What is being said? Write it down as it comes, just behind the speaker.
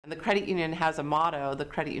And the credit union has a motto, the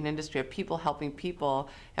credit union industry, of people helping people,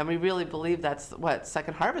 and we really believe that's what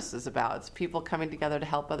Second Harvest is about. It's people coming together to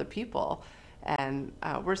help other people. And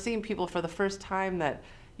we're seeing people for the first time that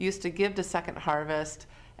used to give to Second Harvest,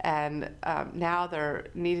 and now they're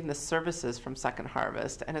needing the services from Second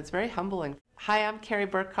Harvest, and it's very humbling. Hi, I'm Carrie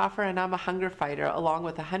Birkhofer, and I'm a hunger fighter along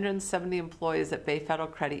with 170 employees at Bay Federal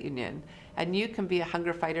Credit Union, and you can be a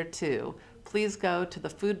hunger fighter too. Please go to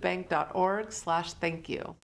thefoodbank.org/thankyou.